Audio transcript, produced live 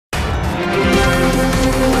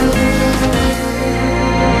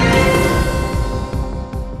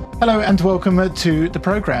Hello and welcome to the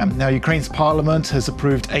programme. Now, Ukraine's parliament has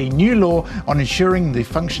approved a new law on ensuring the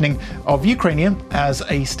functioning of Ukrainian as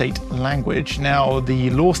a state language. Now,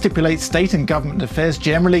 the law stipulates state and government affairs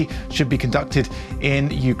generally should be conducted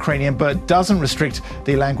in Ukrainian, but doesn't restrict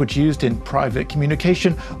the language used in private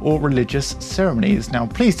communication or religious ceremonies. Now,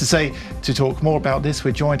 pleased to say, to talk more about this,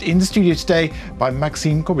 we're joined in the studio today by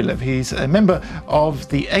Maksym Kobieliev. He's a member of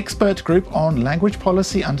the expert group on language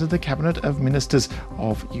policy under the Cabinet of Ministers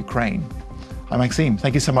of Ukraine. Hi Maksym,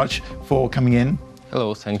 thank you so much for coming in.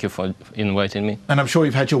 Hello, thank you for inviting me. And I'm sure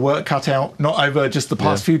you've had your work cut out, not over just the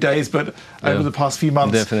past few days, but over the past few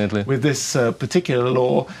months. Definitely. With this particular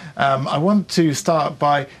law. I want to start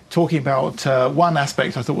by talking about one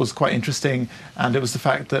aspect I thought was quite interesting, and it was the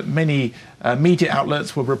fact that many media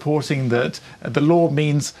outlets were reporting that the law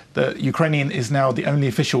means that Ukrainian is now the only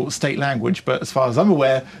official state language, but as far as I'm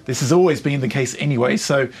aware, this has always been the case anyway.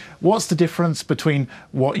 So what's the difference between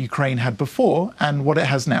what Ukraine had before and what it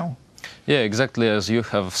has now? Yeah, exactly as you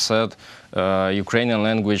have said, Ukrainian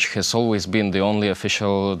language has always been the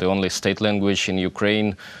only state language in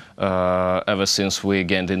Ukraine ever since we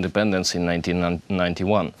gained independence in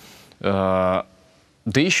 1991.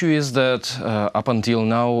 The issue is that up until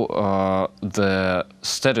now, the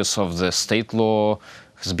status of the state law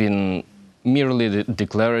has been merely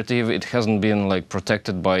declarative. It hasn't been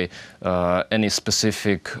protected by any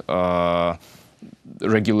specific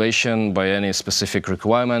regulation, by any specific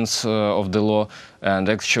requirements of the law, and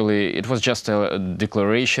actually it was just a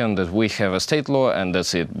declaration that we have a state law and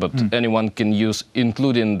that's it. But anyone can use,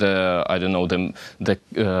 including the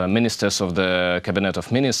ministers of the Cabinet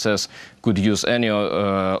of Ministers, could use any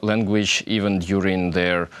language even during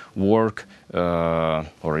their work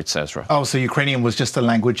or etc. Oh, so Ukrainian was just a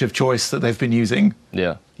language of choice that they've been using?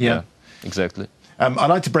 Yeah, exactly.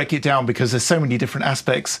 I'd like to break it down because there's so many different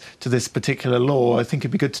aspects to this particular law. I think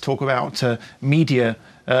it'd be good to talk about media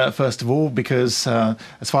first of all, because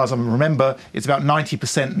as far as I remember, it's about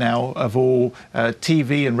 90% now of all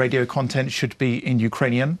TV and radio content should be in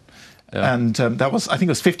Ukrainian. Yeah. And that was, I think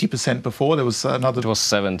it was 50% before. There was another... It was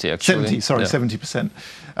 70, actually. 70%.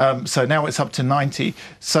 So now it's up to 90.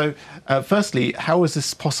 So firstly, how is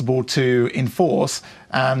this possible to enforce?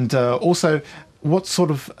 And also, what sort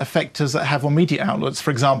of effect does that have on media outlets? For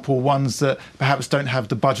example, ones that perhaps don't have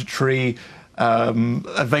the budgetary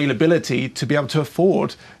availability to be able to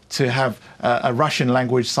afford to have a Russian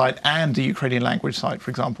language site and a Ukrainian language site, for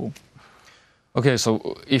example? Okay,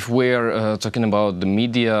 so if we're talking about the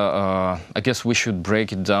media, I guess we should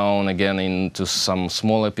break it down again into some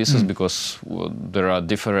smaller pieces, because there are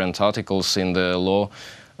different articles in the law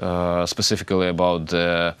specifically about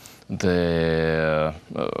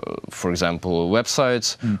for example,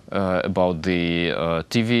 websites, about the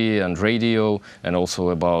TV and radio, and also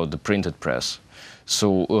about the printed press.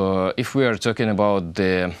 So if we are talking about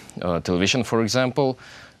the television, for example,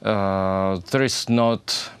 there is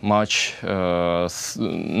not much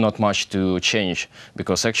to change,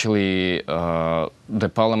 because actually the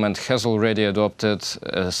parliament has already adopted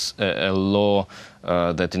a law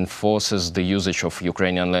that enforces the usage of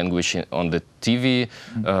Ukrainian language on the TV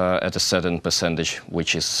at a certain percentage,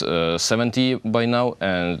 which is 70 by now,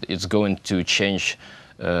 and it's going to change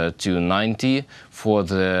to 90 for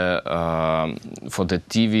the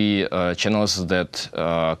TV channels that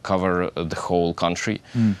cover the whole country.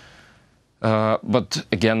 But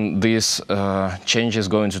again, this change is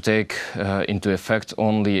going to take into effect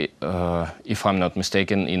only, if I'm not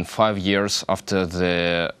mistaken, in 5 years after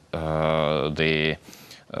the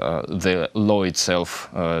law itself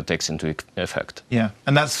takes into effect. Yeah,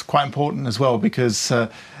 and that's quite important as well, because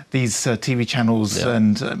these TV channels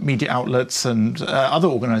and media outlets and other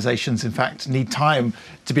organizations, in fact, need time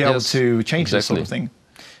to be able to change this sort of thing.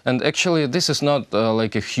 And actually, this is not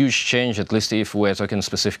like a huge change, at least if we're talking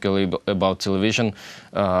specifically about television,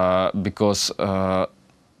 because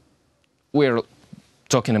we're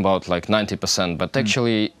talking about like 90%, but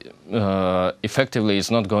actually, effectively,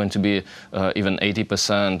 it's not going to be even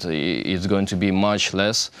 80%. It's going to be much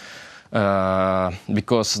less.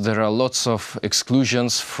 Because there are lots of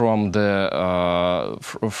exclusions from the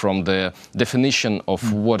definition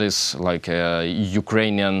of what is like a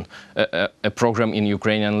Ukrainian a program in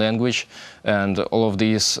Ukrainian language, and all of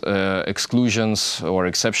these exclusions or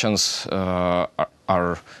exceptions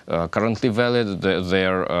are currently valid.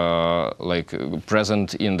 They're like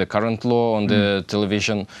present in the current law on the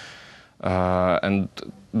television, and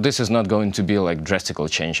this is not going to be like drastical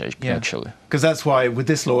change, actually. Because that's why with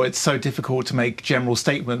this law it's so difficult to make general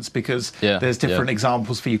statements, because there's different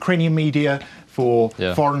examples for Ukrainian media, for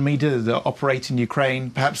foreign media that operate in Ukraine,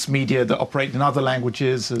 perhaps media that operate in other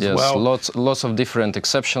languages as well. Yes, lots of different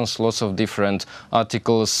exceptions, lots of different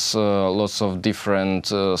articles, lots of different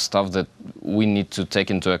stuff that we need to take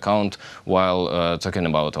into account while talking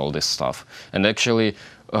about all this stuff. And actually,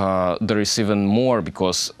 there is even more,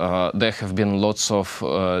 because there have been lots of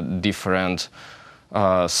different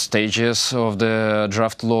stages of the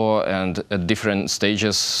draft law, and at different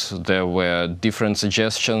stages there were different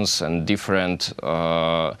suggestions and different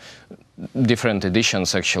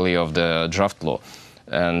editions actually of the draft law.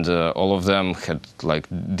 And all of them had like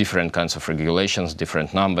different kinds of regulations,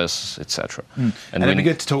 different numbers, etc. And it'd be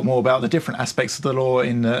good to talk more about the different aspects of the law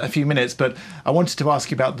in a few minutes, but I wanted to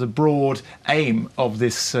ask you about the broad aim of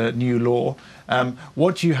this new law.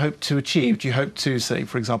 What do you hope to achieve? Do you hope to, say,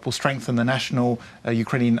 for example, strengthen the national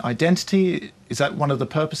Ukrainian identity? Is that one of the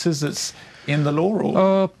purposes that's in the law?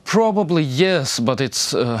 Or? Probably yes, but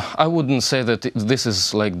it's I wouldn't say that this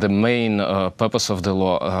is like the main purpose of the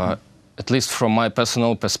law. At least from my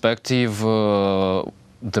personal perspective,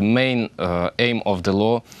 the main aim of the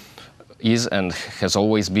law is and has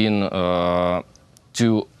always been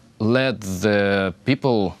to let the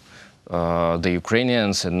people, the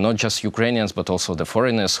Ukrainians, and not just Ukrainians, but also the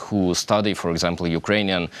foreigners who study, for example,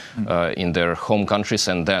 Ukrainian in their home countries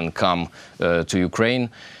and then come to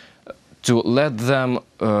Ukraine, to let them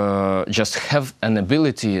just have an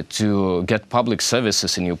ability to get public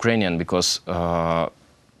services in Ukrainian, because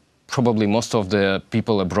probably most of the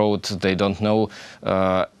people abroad, they don't know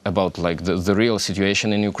about like the real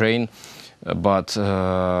situation in Ukraine, but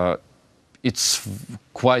it's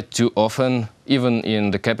quite too often, even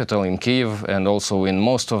in the capital, in Kyiv, and also in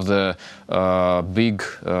most of the big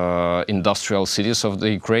industrial cities of the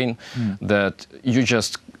Ukraine, that you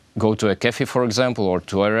just go to a cafe, for example, or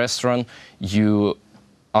to a restaurant, you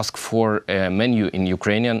ask for a menu in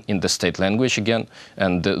Ukrainian, in the state language again,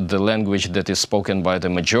 and the language that is spoken by the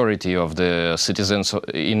majority of the citizens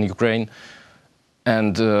in Ukraine.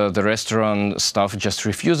 And the restaurant staff just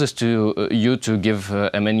refuses you to give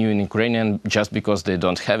a menu in Ukrainian just because they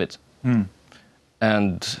don't have it.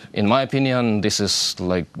 And in my opinion, this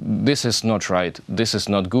is not right. This is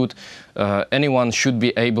not good. Anyone should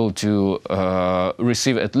be able to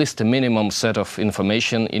receive at least a minimum set of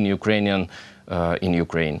information in Ukrainian in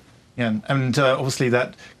Ukraine. Yeah, and obviously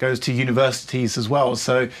that goes to universities as well.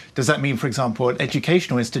 So does that mean, for example, at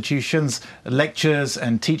educational institutions, lectures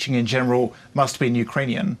and teaching in general must be in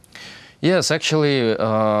Ukrainian? Yes, actually,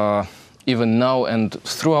 even now and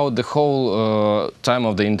throughout the whole time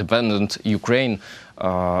of the independent Ukraine,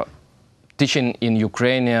 teaching in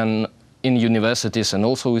Ukrainian in universities and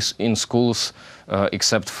also in schools,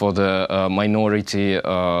 except for the minority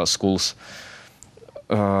schools.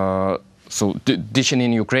 So teaching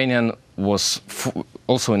in Ukrainian was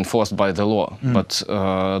also enforced by the law, but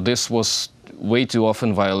this was way too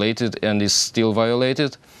often violated and is still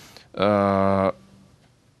violated.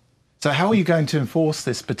 So how are you going to enforce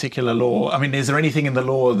this particular law? I mean, is there anything in the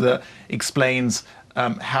law that explains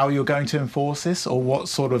how you're going to enforce this, or what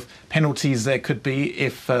sort of penalties there could be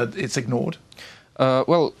if it's ignored?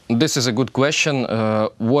 Well, this is a good question.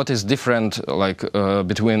 What is different,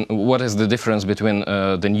 what is the difference between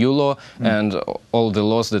the new law and all the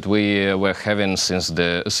laws that we were having since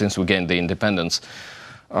we gained the independence?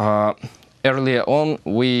 Earlier on,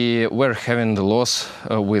 we were having the laws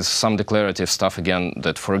with some declarative stuff again,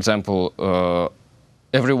 that, for example,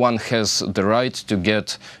 everyone has the right to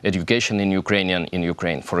get education in Ukrainian in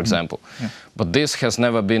Ukraine, for example. But this has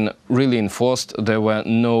never been really enforced. There were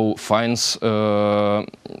no fines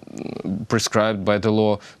prescribed by the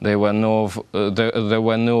law. There were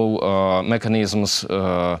no mechanisms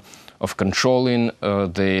of controlling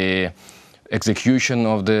the execution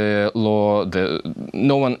of the law.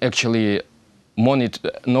 No one actually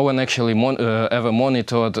ever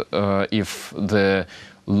monitored if the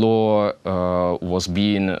law was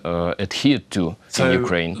being adhered to in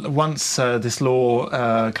Ukraine. So once this law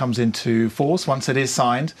comes into force, once it is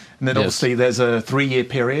signed, and then obviously there's a 3-year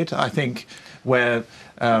period, I think, where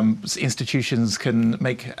institutions can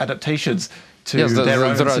make adaptations to their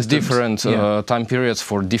own systems. There are different time periods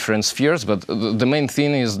for different spheres, but the main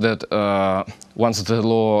thing is that once the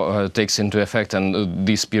law takes into effect and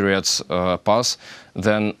these periods pass,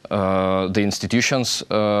 then the institutions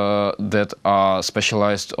that are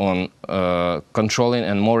specialized on controlling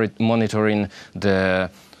and monitoring the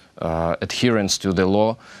adherence to the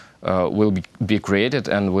law will be created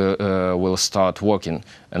and will start working.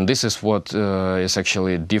 And this is what is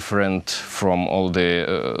actually different from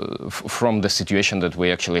from the situation that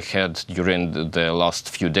we actually had during the last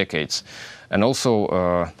few decades. And also,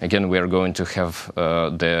 again, we are going to have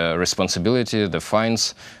the responsibility, the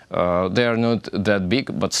fines. They are not that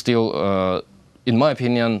big, but still, in my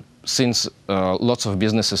opinion, since lots of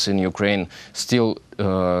businesses in Ukraine still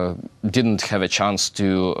didn't have a chance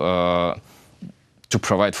to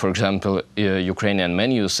provide, for example, Ukrainian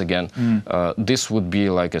menus again, this would be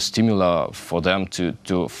like a stimulus for them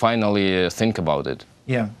to finally think about it.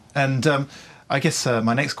 Yeah, and I guess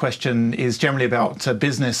my next question is generally about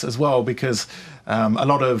business as well, because a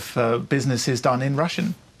lot of business is done in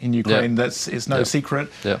Russian in Ukraine. It's no secret.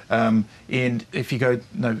 If you go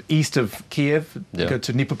east of Kiev, you go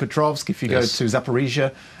to Dnipropetrovsk, if you go to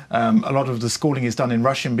Zaporizhia, a lot of the schooling is done in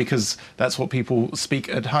Russian because that's what people speak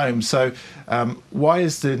at home. So why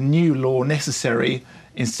is the new law necessary?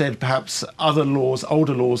 Instead, perhaps other laws,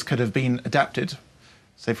 older laws, could have been adapted.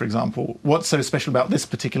 Say, for example, what's so special about this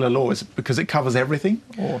particular law? Is it because it covers everything?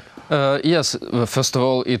 Or? Yes, first of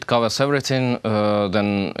all, it covers everything.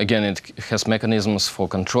 Then again, it has mechanisms for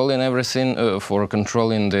controlling everything, for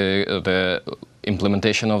controlling the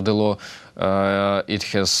implementation of the law. It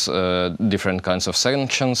has different kinds of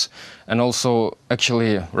sanctions, and also,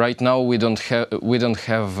 actually, right now we don't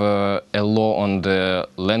have a law on the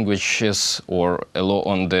languages or a law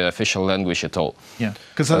on the official language at all. Yeah,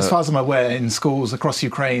 because as far as I'm aware, in schools across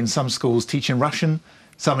Ukraine, some schools teach in Russian,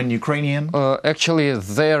 some in Ukrainian. Actually,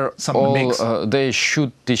 they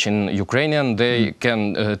should teach in Ukrainian. They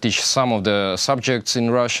can teach some of the subjects in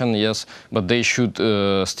Russian, yes, but they should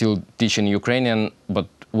still teach in Ukrainian. But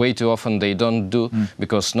way too often they don't do,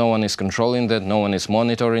 because no one is controlling that, no one is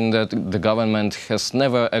monitoring that. The government has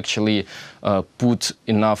never actually put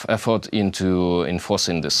enough effort into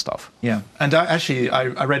enforcing this stuff. Yeah, and I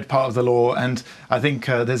read part of the law, and I think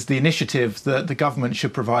there's the initiative that the government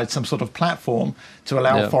should provide some sort of platform to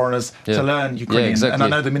allow foreigners to learn Ukrainian. Yeah, exactly. And I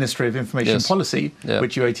know the Ministry of Information Policy,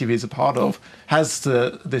 which UATV is a part of, has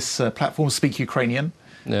this platform, Speak Ukrainian.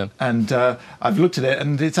 Yeah. And I've looked at it,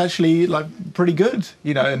 and it's actually like pretty good,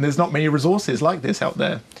 and there's not many resources like this out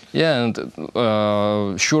there. Yeah, and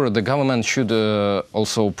sure, the government should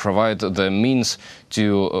also provide the means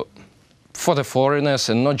to for the foreigners,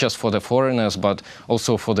 and not just for the foreigners, but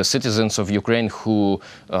also for the citizens of Ukraine who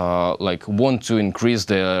want to increase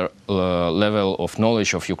their level of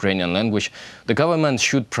knowledge of Ukrainian language. The government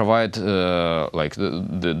should provide the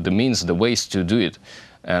means, the ways to do it.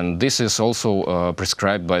 And this is also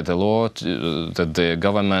prescribed by the law that the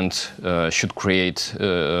government should create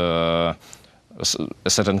a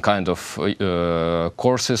certain kind of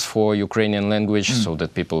courses for Ukrainian language so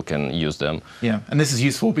that people can use them. Yeah, and this is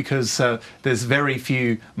useful because there's very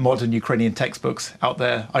few modern Ukrainian textbooks out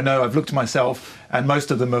there. I know I've looked myself, and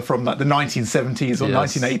most of them are from like the 1970s or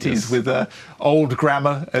 1980s with old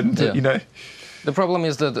grammar and, The problem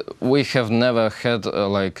is that we have never had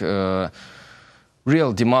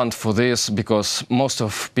real demand for this, because most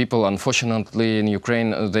of people, unfortunately, in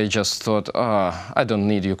Ukraine, they just thought, I don't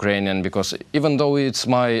need Ukrainian, because even though it's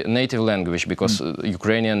my native language, because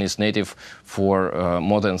Ukrainian is native for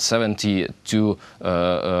more than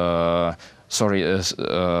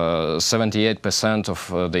 78%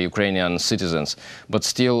 of the Ukrainian citizens, but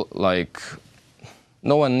still,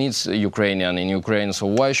 no one needs Ukrainian in Ukraine, so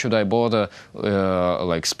why should I bother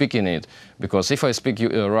speaking it? Because if I speak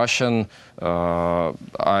Russian,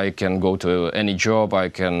 I can go to any job. I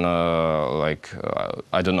can, I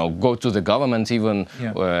don't know, go to the government even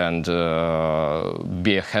and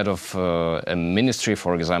be a head of a ministry,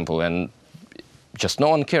 for example, and just no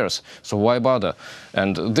one cares. So why bother?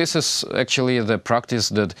 And this is actually the practice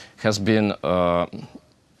that has been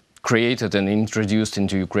created and introduced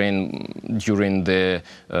into Ukraine during the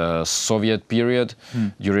Soviet period,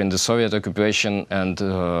 during the Soviet occupation, and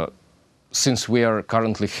since we are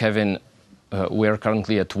currently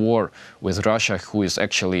at war with Russia, who is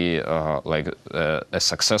actually a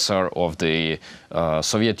successor of the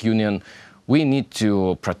Soviet Union, we need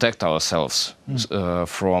to protect ourselves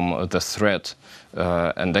from the threat.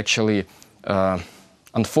 And actually,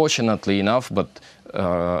 unfortunately enough, but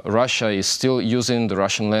Russia is still using the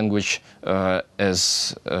Russian language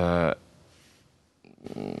as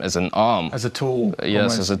an arm, as a tool.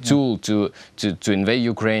 Yes, as a tool to invade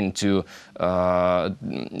Ukraine, to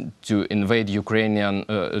invade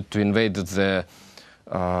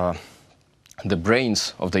the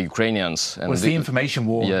brains of the Ukrainians. And the information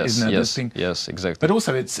war, isn't it? Yes, exactly. But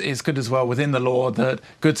also it's good as well within the law that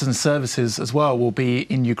goods and services as well will be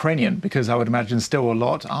in Ukrainian, because I would imagine still a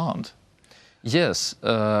lot aren't. Yes,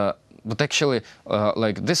 but actually,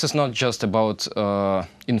 this is not just about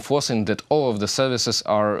enforcing that all of the services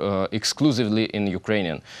are exclusively in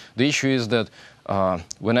Ukrainian. The issue is that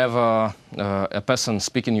whenever a person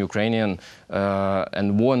speaking Ukrainian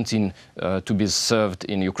and wanting to be served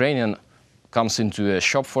in Ukrainian comes into a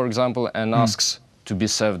shop, for example, and asks to be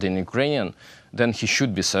served in Ukrainian, then he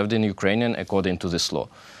should be served in Ukrainian according to this law.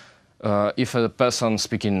 If a person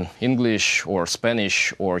speaking English or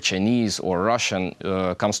Spanish or Chinese or Russian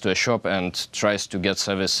comes to a shop and tries to get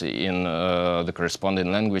service in the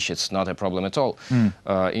corresponding language, it's not a problem at all.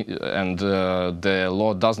 And the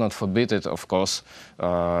law does not forbid it, of course.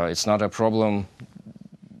 It's not a problem.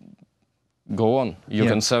 Go on. You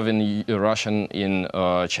can serve in Russian, in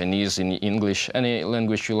Chinese, in English, any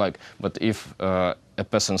language you like. But if a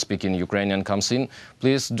person speaking Ukrainian comes in,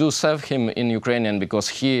 please do serve him in Ukrainian, because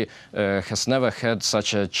he has never had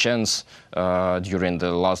such a chance during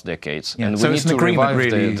the last decades. Yeah. And so we it's need an to agreement,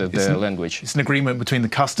 revive really. the language. It's an agreement between the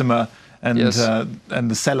customer and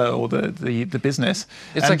the seller or the business.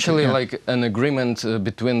 It's actually like an agreement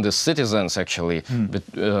between the citizens, actually,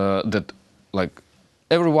 that like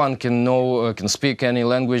everyone can speak any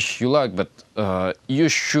language you like, but you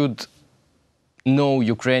should know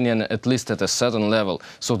Ukrainian at least at a certain level,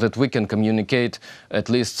 so that we can communicate at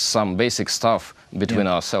least some basic stuff between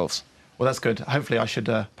ourselves. Well, that's good. Hopefully I should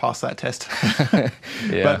pass that test.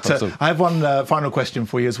 But I have one final question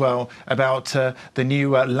for you as well about the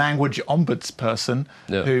new language ombudsperson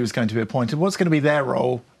who's going to be appointed. What's going to be their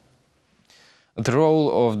role? The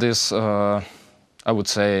role of this, I would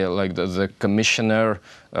say, like the commissioner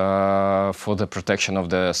for the protection of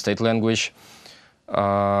the state language.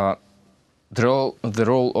 The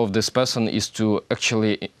role of this person is to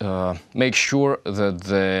actually make sure that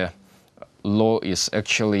the law is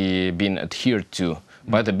actually being adhered to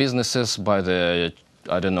by the businesses, by the,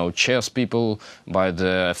 I don't know, chairspeople, by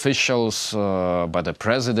the officials, by the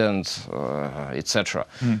president, etc.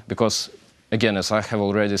 Because, again, as I have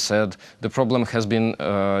already said, the problem has been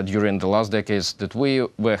during the last decades that we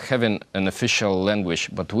were having an official language,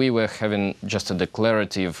 but we were having just a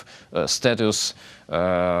declarative status.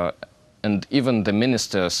 And even the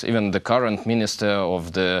ministers, even the current minister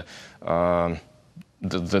of the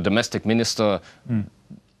domestic minister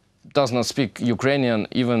does not speak Ukrainian,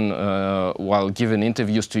 even while giving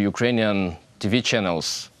interviews to Ukrainian TV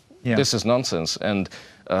channels. This is nonsense. And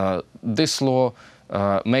this law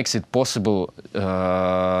makes it possible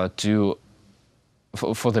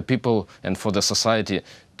for the people and for the society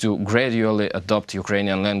to gradually adopt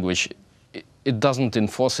Ukrainian language. It doesn't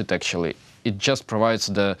enforce it, actually. It just provides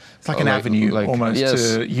the... It's like an avenue, almost,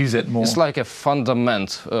 to use it more. It's like a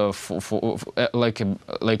fundament, like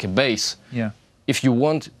a base. Yeah. If you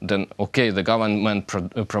want, then okay, the government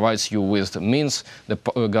provides you with the means. The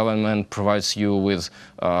government provides you with,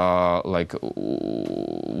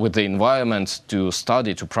 with the environment to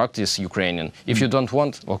study, to practice Ukrainian. If you don't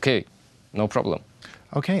want, okay, no problem.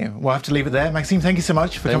 Okay, we'll have to leave it there. Maksym, thank you so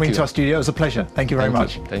much for coming to our studio. It was a pleasure. Thank you very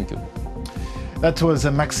much. Thank you. That was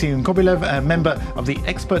Maksym Kobieliev, a member of the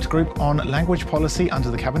expert group on language policy under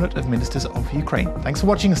the Cabinet of Ministers of Ukraine. Thanks for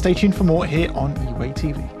watching and stay tuned for more here on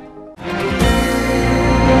UATV.